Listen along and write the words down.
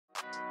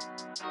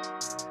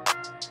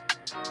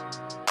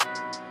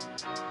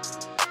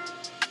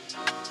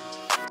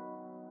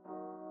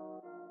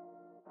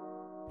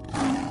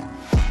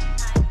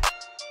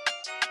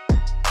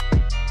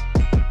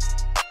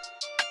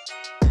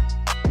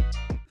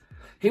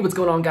Hey, what's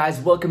going on, guys?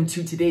 Welcome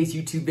to today's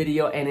YouTube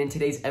video, and in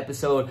today's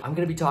episode, I'm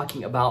gonna be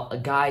talking about a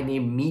guy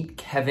named Meet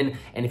Kevin,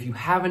 and if you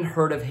haven't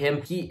heard of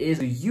him, he is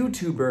a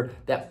YouTuber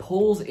that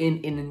pulls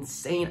in an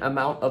insane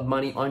amount of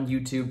money on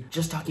YouTube,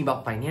 just talking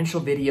about financial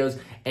videos,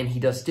 and he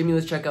does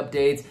stimulus check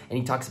updates, and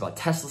he talks about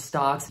Tesla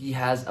stocks. He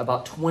has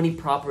about 20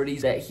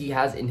 properties that he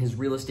has in his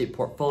real estate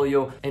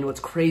portfolio, and what's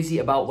crazy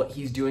about what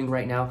he's doing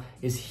right now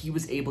is he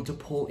was able to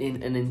pull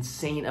in an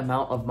insane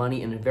amount of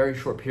money in a very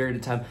short period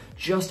of time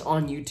just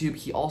on YouTube.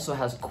 He also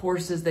has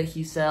courses that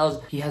he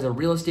sells. He has a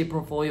real estate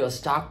portfolio, a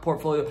stock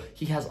portfolio.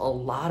 He has a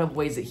lot of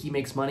ways that he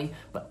makes money,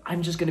 but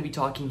I'm just gonna be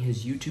talking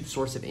his YouTube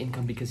source of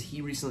income because he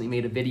recently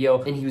made a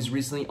video and he was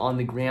recently on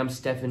the Graham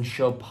Stephan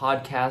show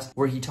podcast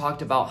where he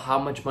talked about how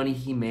much money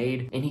he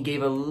made, and he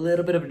gave a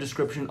little bit of a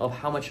description of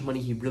how much money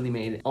he really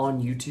made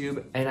on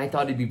YouTube. And I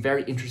thought it'd be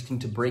very interesting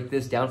to break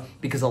this down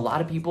because a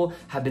lot of people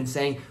have been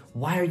saying,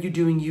 why are you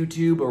doing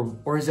YouTube,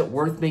 or is it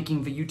worth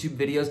making the YouTube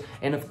videos?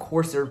 And of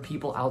course, there are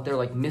people out there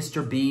like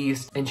Mr.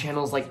 Beast and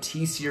channels like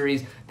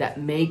T-Series that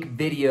make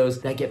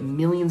videos that get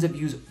millions of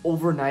views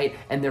overnight,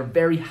 and they're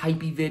very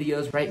hypey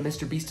videos, right?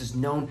 Mr. Beast is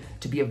known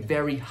to be a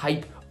very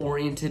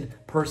hype-oriented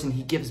person.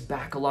 He gives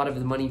back a lot of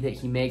the money that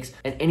he makes,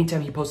 and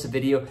anytime he posts a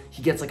video,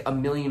 he gets like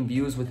 1 million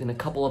views within a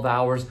couple of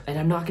hours. And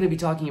I'm not gonna be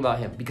talking about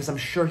him because I'm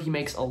sure he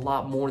makes a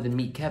lot more than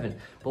Meet Kevin.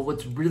 But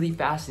what's really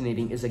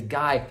fascinating is a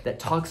guy that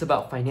talks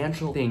about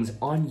financial things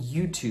on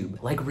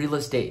YouTube, like real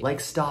estate, like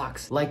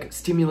stocks, like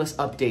stimulus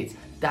updates.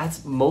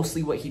 That's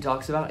mostly what he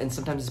talks about, and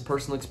sometimes his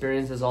personal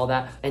experiences, all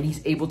that, and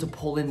he's able to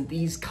pull in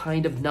these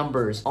kind of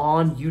numbers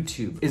on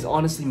YouTube is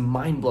honestly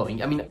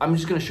mind-blowing. I mean, I'm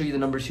just gonna show you the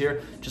numbers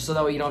here, just so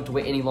that way you don't have to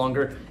wait any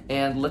longer,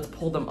 and let's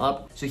pull them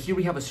up. So here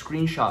we have a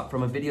screenshot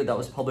from a video that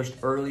was published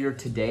earlier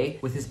today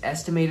with his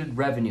estimated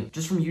revenue,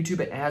 just from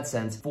YouTube and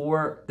AdSense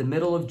for the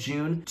middle of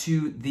June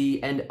to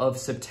the end of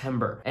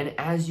September. And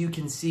as you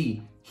can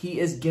see,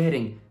 he is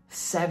getting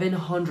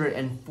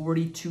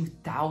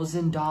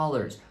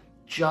 $742,000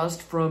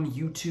 just from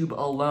YouTube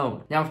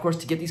alone. Now, of course,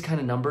 to get these kind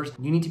of numbers,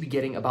 you need to be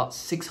getting about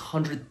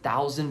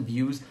 600,000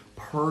 views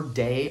per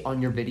day on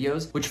your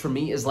videos, which for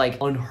me is like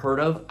unheard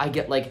of. I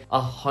get like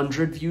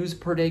 100 views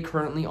per day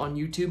currently on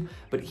YouTube,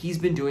 but he's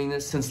been doing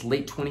this since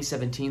late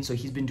 2017, so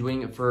he's been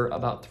doing it for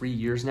about 3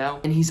 years now.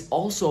 And he's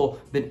also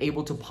been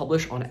able to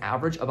publish on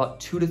average about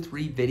 2 to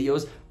 3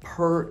 videos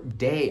per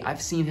day.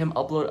 I've seen him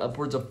upload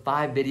upwards of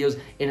 5 videos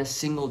in a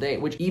single day,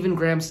 which even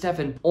Graham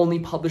Stephan only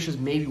publishes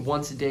maybe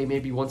once a day,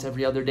 maybe once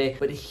every other day,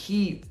 but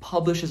he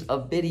publishes a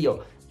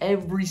video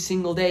every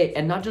single day,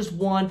 and not just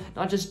one,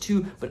 not just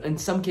two, but in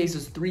some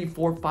cases 3,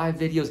 4, 5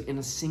 videos in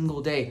a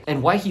single day.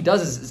 And why he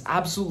does this is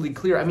absolutely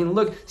clear. I mean,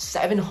 look,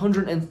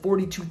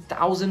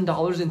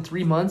 $742,000 in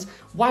 3 months.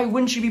 Why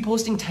wouldn't you be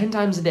posting 10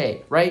 times a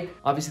day, right?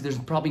 Obviously, there's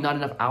probably not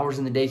enough hours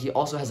in the day. He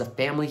also has a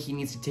family he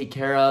needs to take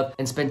care of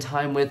and spend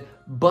time with.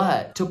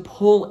 But to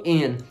pull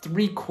in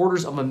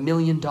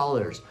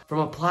 $750,000 from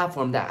a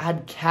platform that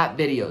had cat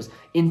videos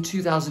in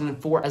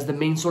 2004 as the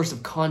main source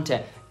of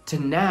content to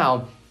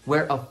now,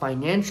 where a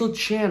financial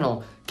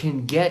channel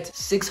can get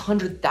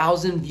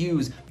 600,000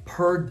 views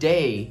per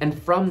day,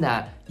 and from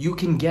that, you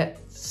can get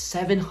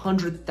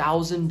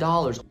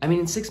 $700,000. I mean,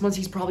 in 6 months,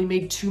 he's probably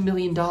made $2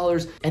 million,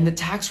 and the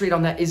tax rate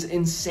on that is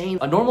insane.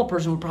 A normal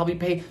person would probably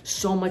pay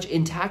so much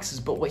in taxes,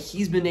 but what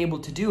he's been able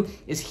to do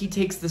is he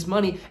takes this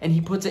money and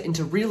he puts it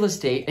into real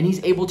estate, and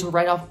he's able to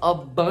write off a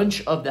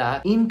bunch of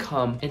that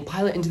income and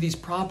pile it into these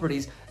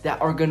properties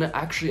that are gonna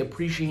actually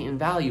appreciate in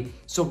value.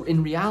 So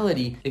in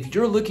reality, if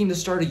you're looking to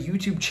start a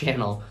YouTube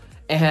channel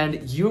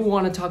and you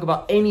want to talk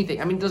about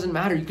anything, I mean, it doesn't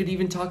matter. You could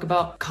even talk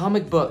about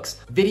comic books,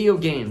 video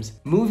games,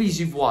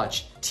 movies you've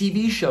watched,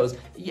 TV shows,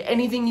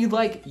 anything you'd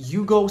like,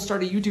 you go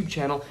start a YouTube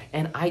channel,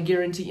 and I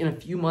guarantee in a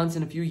few months,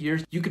 in a few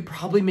years, you could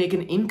probably make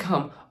an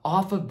income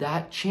off of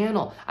that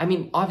channel. I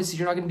mean, obviously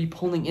you're not gonna be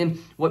pulling in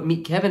what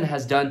Meet Kevin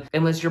has done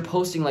unless you're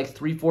posting like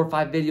 3, 4,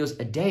 5 videos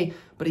a day.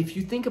 But if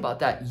you think about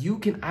that, you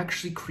can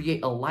actually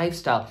create a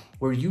lifestyle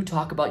where you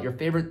talk about your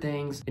favorite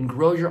things and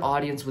grow your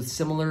audience with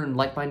similar and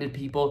like-minded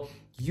people.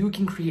 You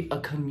can create a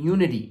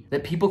community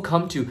that people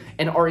come to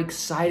and are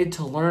excited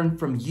to learn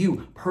from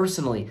you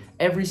personally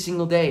every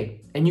single day.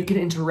 And you can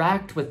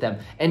interact with them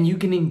and you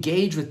can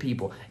engage with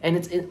people. And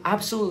it's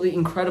absolutely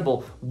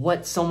incredible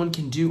what someone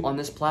can do on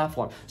this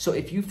platform. So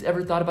if you've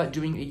ever thought about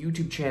doing a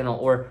YouTube channel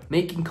or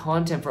making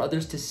content for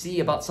others to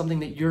see about something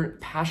that you're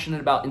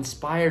passionate about,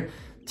 inspired,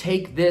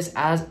 take this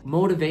as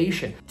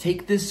motivation.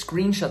 Take this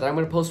screenshot that I'm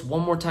gonna post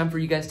one more time for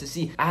you guys to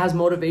see as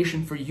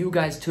motivation for you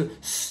guys to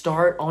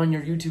start on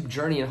your YouTube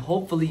journey, and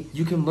hopefully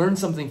you can learn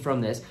something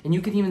from this. And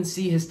you can even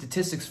see his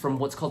statistics from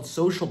what's called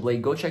Social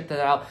Blade. Go check that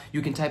out.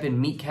 You can type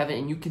in Meet Kevin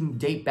and you can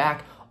date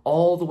back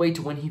all the way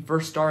to when he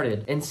first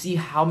started and see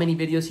how many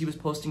videos he was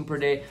posting per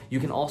day. You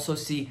can also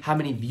see how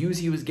many views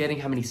he was getting,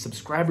 how many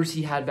subscribers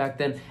he had back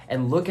then,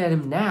 and look at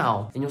him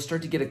now, and you'll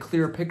start to get a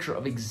clearer picture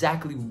of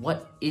exactly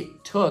what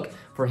it took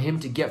for him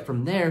to get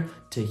from there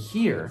to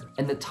here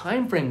and the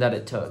time frame that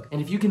it took.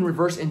 And if you can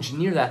reverse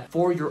engineer that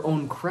for your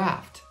own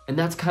craft, And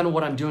that's kind of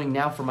what I'm doing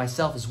now for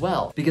myself as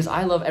well, because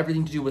I love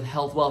everything to do with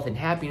health, wealth, and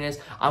happiness.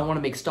 I want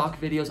to make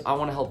stock videos. I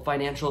want to help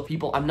financial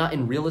people. I'm not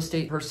in real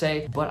estate per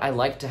se, but I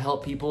like to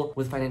help people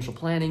with financial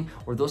planning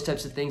or those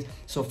types of things.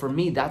 So for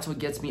me, that's what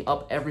gets me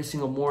up every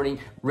single morning,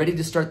 ready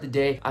to start the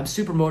day. I'm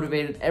super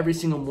motivated every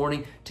single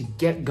morning to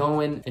get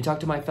going and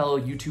talk to my fellow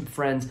YouTube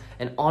friends.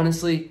 And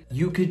honestly,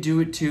 you could do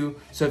it too.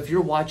 So if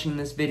you're watching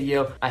this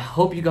video, I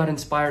hope you got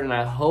inspired, and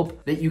I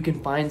hope that you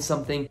can find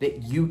something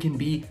that you can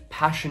be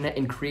passionate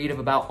and creative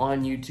about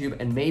on YouTube,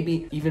 and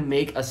maybe even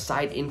make a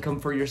side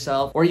income for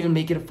yourself, or even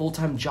make it a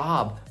full-time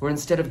job, where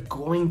instead of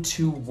going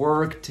to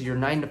work to your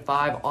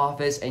 9-to-5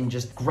 office and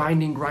just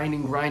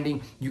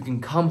grinding, you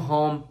can come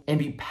home and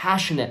be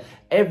passionate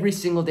every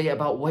single day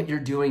about what you're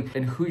doing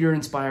and who you're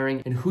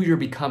inspiring and who you're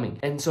becoming.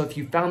 And so if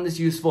you found this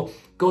useful,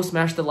 go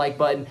smash the like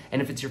button.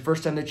 And if it's your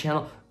first time to the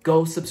channel,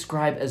 go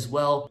subscribe as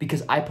well,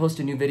 because I post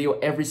a new video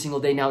every single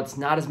day. Now, it's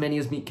not as many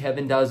as Meet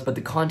Kevin does, but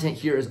the content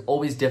here is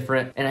always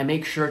different. And I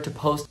make sure to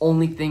post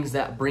only things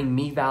that bring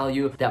me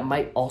value, that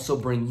might also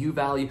bring you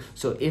value.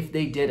 So if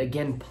they did,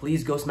 again,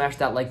 please go smash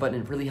that like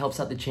button. It really helps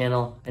out the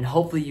channel. And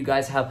hopefully you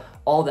guys have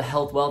all the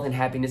health, wealth, and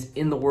happiness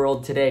in the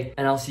world today.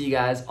 And I'll see you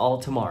guys all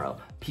tomorrow.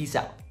 Peace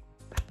out.